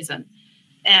centennial season.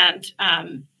 And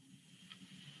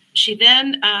she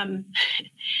then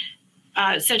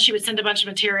said she would send a bunch of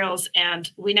materials,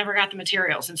 and we never got the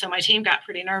materials. And so my team got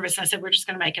pretty nervous. I said, we're just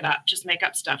going to make it up, just make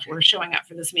up stuff. We're showing up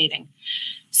for this meeting.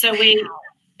 So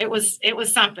it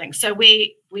was something. So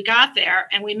we got there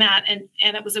and we met, and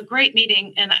it was a great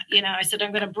meeting. And, I said,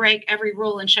 I'm going to break every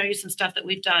rule and show you some stuff that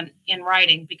we've done in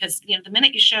writing, because, the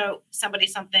minute you show somebody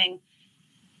something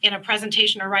in a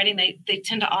presentation or writing, they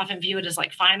tend to often view it as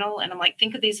like final. And I'm like,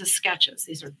 think of these as sketches.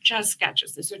 These are just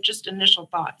sketches. These are just initial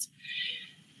thoughts.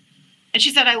 And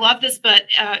she said, I love this, but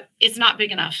it's not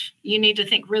big enough. You need to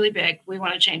think really big. We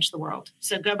want to change the world.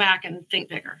 So go back and think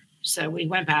bigger. So we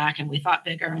went back and we thought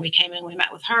bigger, and we came in, we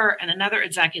met with her and another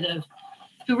executive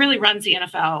who really runs the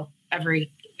NFL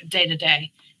every day to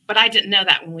day. But I didn't know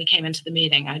that when we came into the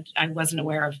meeting. I wasn't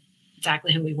aware of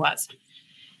exactly who he was.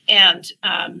 And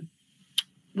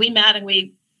we met and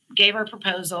we gave our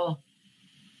proposal.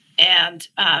 And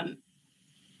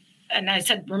I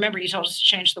said, remember, you told us to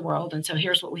change the world. And so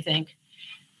here's what we think.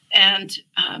 And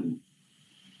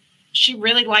she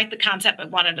really liked the concept,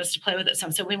 but wanted us to play with it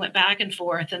some. So we went back and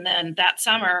forth. And then that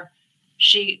summer,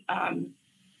 she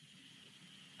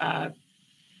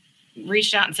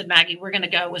reached out and said, Maggie, we're going to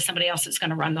go with somebody else that's going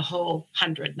to run the whole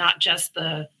 100, not just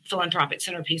the philanthropic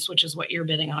centerpiece, which is what you're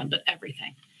bidding on, but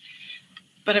everything.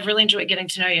 But I've really enjoyed getting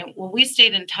to know you. Well, we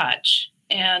stayed in touch.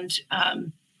 And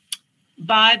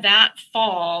by that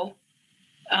fall,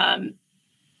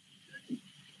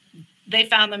 they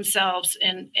found themselves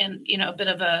in a bit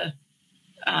of a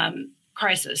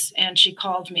crisis. And she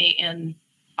called me in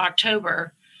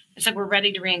October and said, we're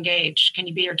ready to reengage. Can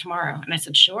you be here tomorrow? And I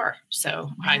said, sure. So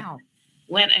I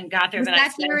went and got there. Was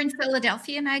that here in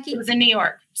Philadelphia, Maggie? It was in New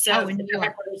York. So in New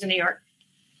York. It was in New York.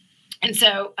 And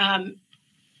so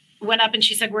went up and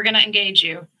she said, we're going to engage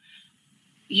you.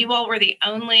 You all were the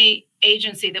only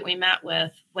agency that we met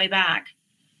with way back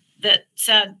that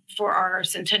said for our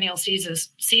centennial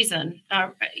season,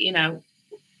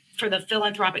 for the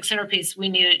philanthropic centerpiece, we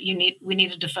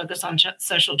needed to focus on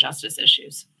social justice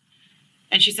issues.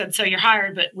 And she said, so you're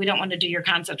hired, but we don't want to do your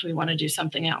concept. We want to do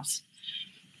something else.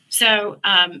 So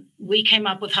we came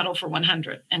up with Huddle for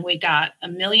 100, and we got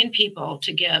 1 million people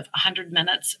to give 100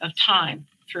 minutes of time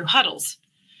through huddles.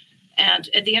 And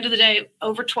at the end of the day,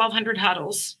 over 1,200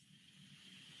 huddles,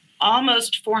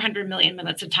 almost 400 million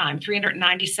minutes of time,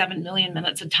 397 million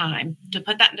minutes of time. To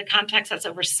put that into context, that's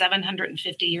over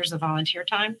 750 years of volunteer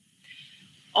time.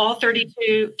 All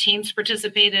 32 teams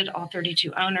participated, all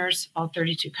 32 owners, all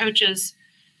 32 coaches.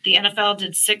 The NFL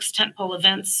did 6 tentpole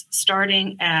events,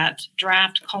 starting at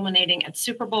draft, culminating at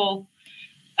Super Bowl.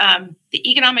 The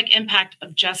economic impact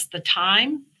of just the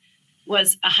time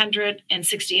was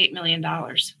 $168 million.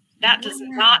 That does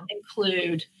not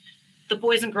include the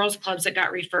boys and girls clubs that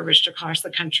got refurbished across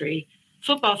the country,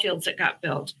 football fields that got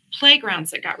built,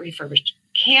 playgrounds that got refurbished,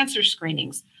 cancer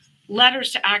screenings,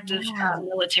 letters to active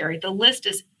military. The list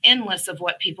is endless of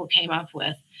what people came up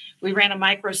with. We ran a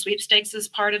micro sweepstakes as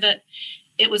part of it.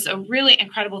 It was a really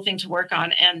incredible thing to work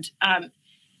on. And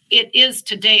it is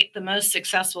to date the most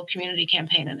successful community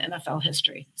campaign in NFL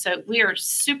history. So we are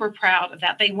super proud of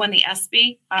that. They won the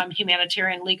ESPY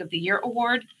Humanitarian League of the Year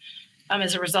Award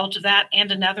as a result of that,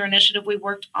 and another initiative we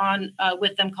worked on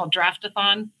with them called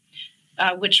Draftathon,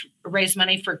 which raised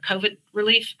money for COVID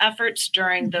relief efforts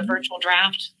during the virtual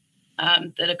draft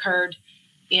that occurred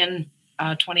in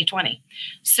 2020.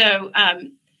 So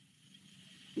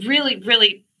really,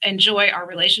 really enjoy our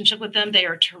relationship with them. They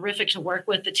are terrific to work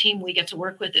with. The team we get to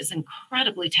work with is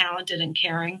incredibly talented and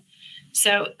caring.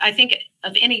 So I think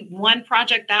of any one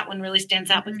project, that one really stands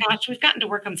out. But gosh, we've gotten to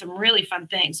work on some really fun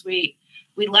things. We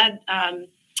led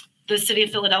the city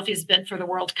of Philadelphia's bid for the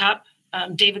World Cup.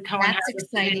 David Cohen had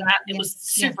that. It was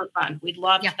super fun. We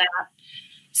loved that.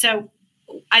 So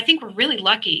I think we're really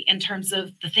lucky in terms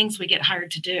of the things we get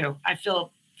hired to do. I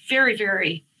feel very,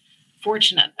 very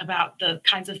fortunate about the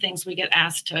kinds of things we get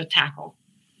asked to tackle.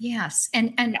 Yes.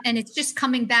 And it's just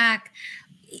coming back.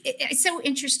 It's so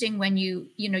interesting when you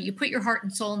put your heart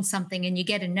and soul in something and you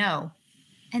get a no.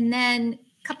 And then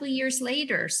a couple of years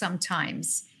later,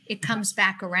 sometimes it comes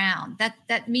back around.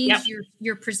 That means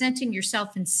you're presenting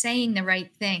yourself and saying the right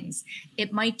things.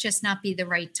 It might just not be the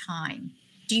right time.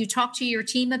 Do you talk to your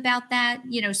team about that?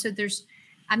 So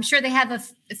I'm sure they have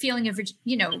a feeling of,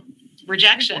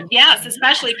 rejection. Yes.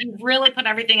 Especially if you really put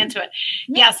everything into it.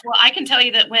 Yes. Well, I can tell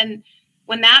you that when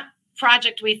that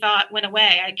project we thought went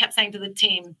away, I kept saying to the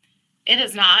team, it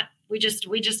is not, we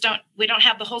don't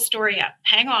have the whole story yet.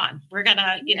 Hang on. We're going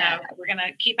to, we're going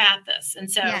to keep at this. And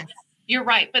so you're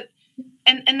right. But,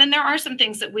 and then there are some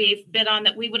things that we've bid on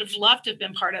that we would have loved to have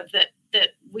been part of that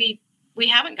we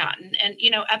haven't gotten, and,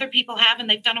 other people have, and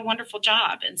they've done a wonderful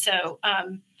job. And so,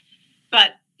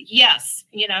 but yes,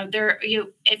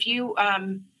 if you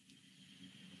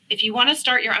want to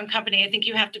start your own company, I think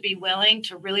you have to be willing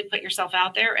to really put yourself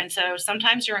out there. And so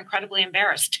sometimes you're incredibly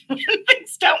embarrassed when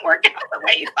things don't work out the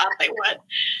way you thought they would.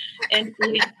 And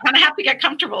you kind of have to get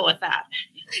comfortable with that.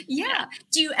 Yeah.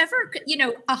 Do you ever,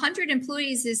 100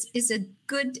 employees is a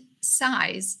good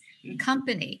size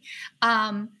company.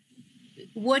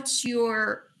 What's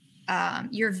your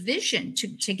vision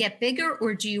to get bigger,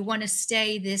 or do you want to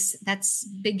stay that's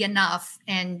big enough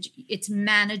and it's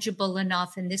manageable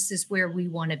enough and this is where we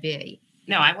want to be?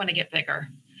 No, I want to get bigger.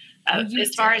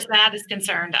 As far as that is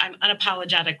concerned, I'm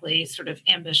unapologetically sort of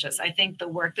ambitious. I think the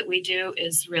work that we do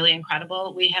is really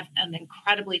incredible. We have an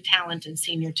incredibly talented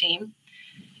senior team,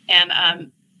 and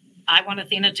I want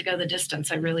Athena to go the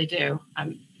distance. I really do.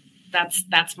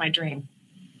 That's my dream.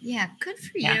 Yeah, good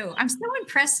for you. I'm so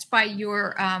impressed by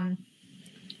your,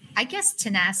 I guess,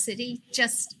 tenacity.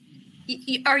 Just,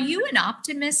 are you an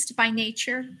optimist by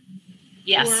nature?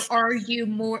 Yes. Or are you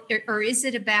more, or is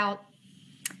it about,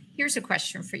 here's a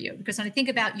question for you, because when I think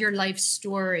about your life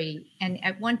story, and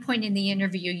at one point in the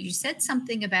interview, you said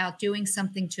something about doing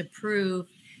something to prove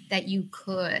that you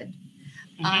could.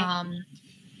 Mm-hmm.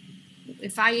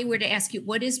 If I were to ask you,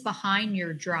 what is behind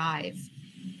your drive?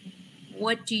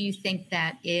 What do you think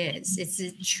that is? Is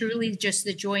it truly just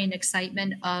the joy and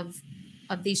excitement of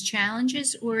these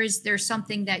challenges, or is there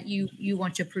something that you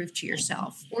want to prove to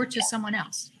yourself or to someone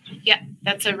else? Yeah,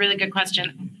 that's a really good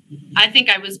question. I think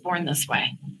I was born this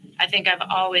way. I think I've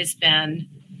always been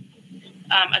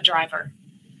a driver,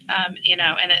 and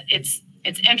it's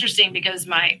interesting because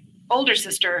my older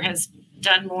sister has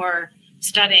done more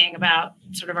studying about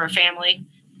sort of our family.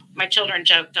 My children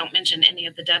joke, don't mention any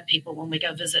of the dead people when we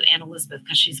go visit Aunt Elizabeth,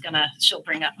 because she'll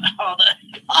bring up all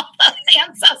the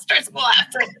ancestors. We'll have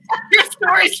to hear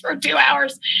stories for 2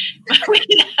 hours.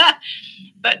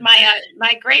 But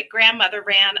my great grandmother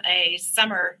ran a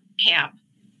summer camp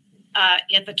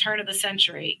at the turn of the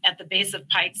century at the base of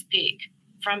Pikes Peak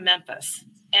from Memphis.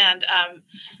 And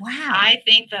wow, I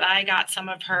think that I got some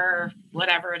of her,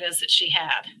 whatever it is that she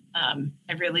had.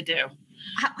 I really do.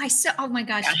 I saw, oh my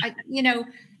gosh, yeah.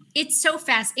 It's so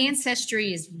fast.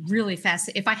 Ancestry is really fast.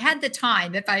 If I had the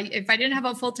time, if I didn't have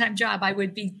a full-time job, I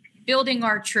would be building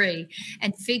our tree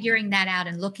and figuring that out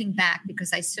and looking back,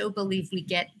 because I so believe we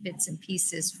get bits and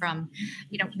pieces from,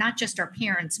 not just our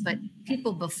parents, but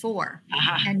people before.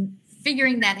 And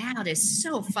figuring that out is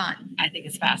so fun. I think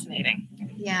it's fascinating.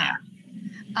 Yeah.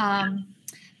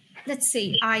 Let's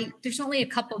see. There's only a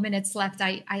couple minutes left.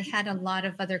 I had a lot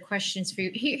of other questions for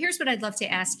you. Here's what I'd love to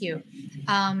ask you.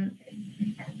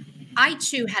 I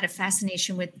too had a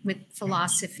fascination with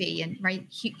philosophy and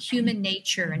human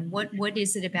nature, and what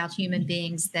is it about human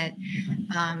beings that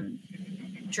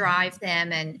drive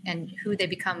them and who they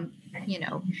become.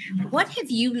 What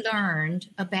have you learned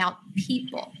about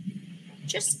people?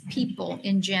 Just people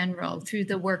in general through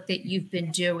the work that you've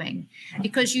been doing,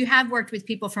 because you have worked with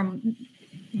people from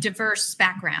diverse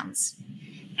backgrounds.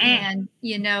 And,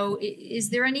 is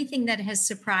there anything that has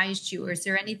surprised you, or is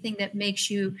there anything that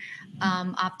makes you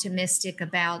optimistic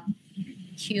about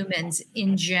humans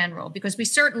in general? Because we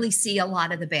certainly see a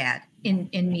lot of the bad in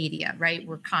media, right?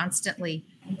 We're constantly,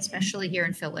 especially here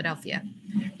in Philadelphia,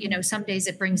 some days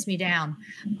it brings me down.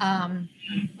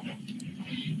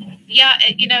 Yeah,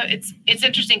 it's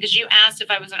interesting because you asked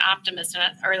if I was an optimist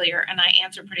earlier, and I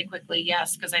answered pretty quickly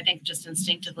yes, because I think just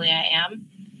instinctively I am.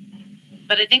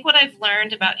 But I think what I've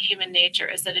learned about human nature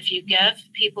is that if you give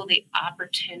people the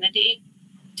opportunity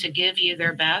to give you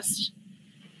their best,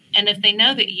 and if they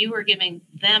know that you are giving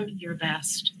them your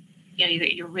best,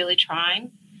 that you're really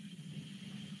trying,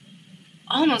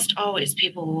 almost always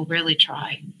people will really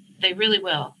try. They really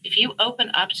will. If you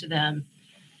open up to them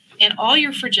in all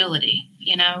your fragility,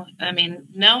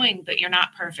 knowing that you're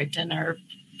not perfect and are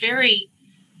very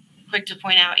quick to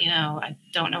point out, I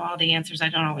don't know all the answers. I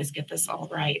don't always get this all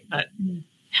right, but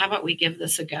how about we give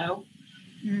this a go?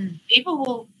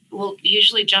 People will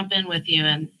usually jump in with you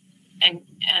and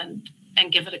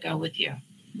give it a go with you.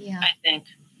 Yeah, I think.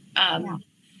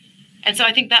 And so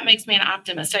I think that makes me an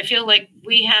optimist. I feel like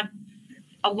we have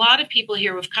a lot of people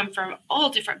here who've come from all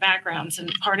different backgrounds, and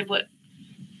part of what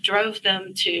drove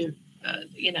them to,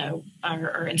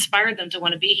 or inspired them to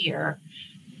want to be here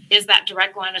is that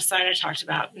direct line of sight I talked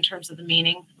about in terms of the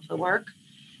meaning of the work.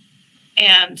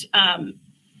 And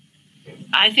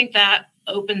I think that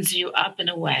opens you up in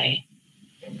a way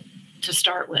to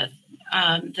start with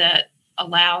that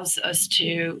allows us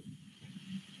to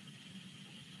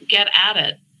get at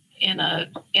it in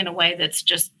a way that's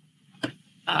just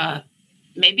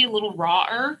maybe a little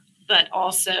rawer, but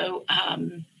also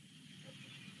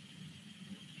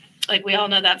like we all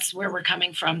know that's where we're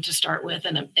coming from to start with,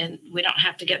 and we don't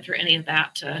have to get through any of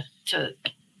that to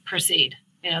proceed.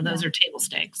 Those are table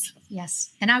stakes.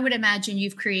 Yes. And I would imagine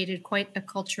you've created quite a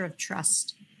culture of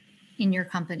trust in your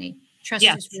company. Trust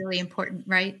is really important,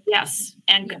 right? Yes.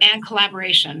 And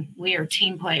collaboration. We are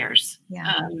team players.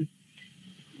 Yeah.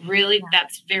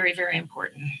 That's very, very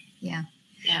important. Yeah.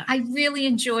 Yeah. I really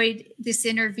enjoyed this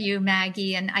interview,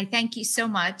 Maggie, and I thank you so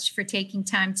much for taking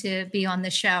time to be on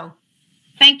the show.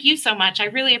 Thank you so much. I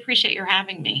really appreciate your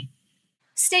having me.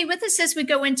 Stay with us as we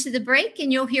go into the break,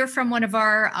 and you'll hear from one of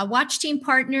our Watch Team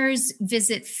partners,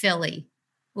 Visit Philly.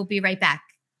 We'll be right back.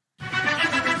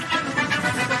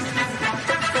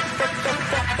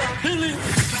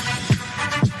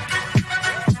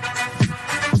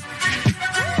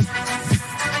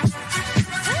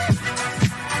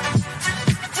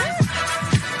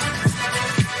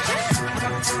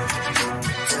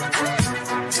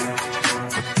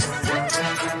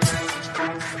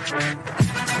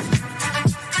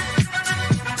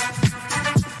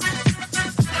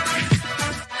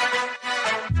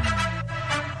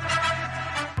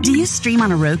 Do you stream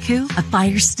on a Roku, a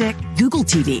Fire Stick, Google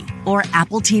TV, or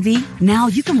Apple TV? Now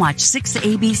you can watch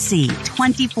 6ABC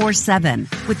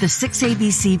 24/7 with the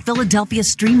 6ABC Philadelphia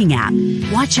streaming app.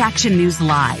 Watch Action News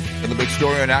live. And the big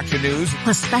story on Action News.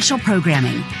 Plus special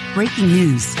programming, breaking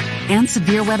news, and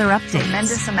severe weather updates.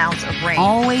 Tremendous amounts of rain.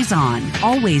 Always on.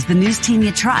 Always the news team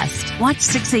you trust. Watch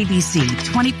 6ABC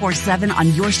 24/7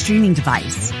 on your streaming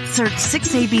device. Search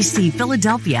 6ABC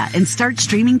Philadelphia and start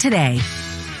streaming today.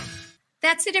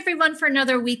 That's it, everyone, for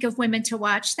another week of Women to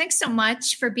Watch. Thanks so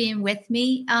much for being with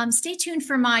me. Stay tuned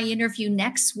for my interview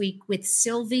next week with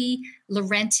Sylvie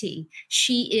Laurenti.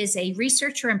 She is a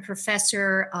researcher and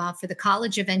professor for the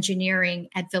College of Engineering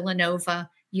at Villanova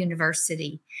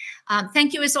University.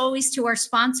 Thank you, as always, to our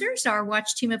sponsors, our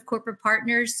Watch Team of corporate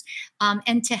partners,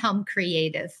 and to Helm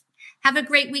Creative. Have a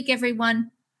great week,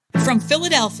 everyone. From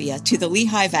Philadelphia to the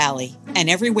Lehigh Valley and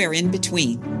everywhere in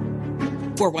between.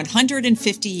 For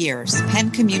 150 years,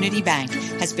 Penn Community Bank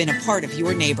has been a part of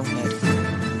your neighborhood.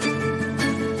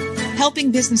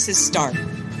 Helping businesses start,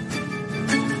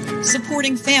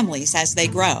 supporting families as they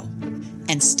grow,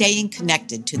 and staying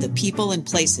connected to the people and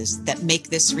places that make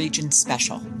this region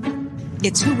special.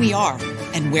 It's who we are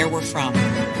and where we're from.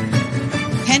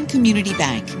 Penn Community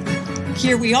Bank.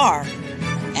 Here we are,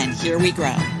 and here we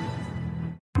grow.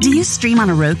 Do you stream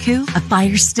on a Roku, a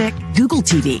Fire Stick, Google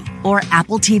TV, or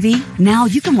Apple TV? Now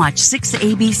you can watch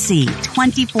 6ABC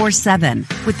 24/7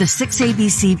 with the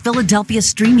 6ABC Philadelphia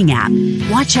streaming app.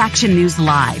 Watch Action News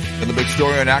live. And the big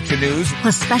story on Action News.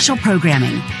 Plus special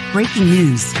programming, breaking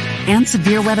news, and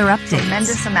severe weather updates.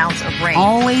 Tremendous amounts of rain.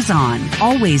 Always on.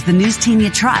 Always the news team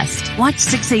you trust. Watch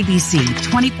 6ABC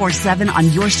 24/7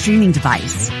 on your streaming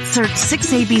device. Search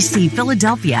 6ABC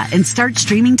Philadelphia and start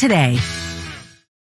streaming today.